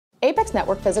Apex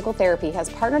Network Physical Therapy has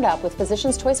partnered up with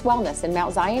Physicians Choice Wellness in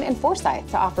Mount Zion and Forsyth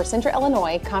to offer Central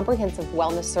Illinois comprehensive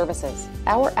wellness services.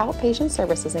 Our outpatient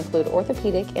services include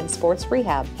orthopedic and sports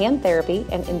rehab, hand therapy,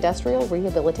 and industrial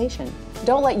rehabilitation.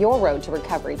 Don't let your road to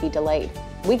recovery be delayed.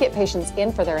 We get patients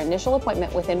in for their initial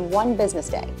appointment within 1 business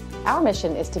day. Our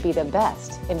mission is to be the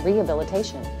best in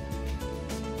rehabilitation.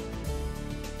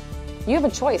 You have a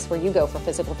choice where you go for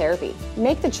physical therapy.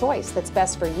 Make the choice that's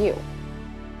best for you.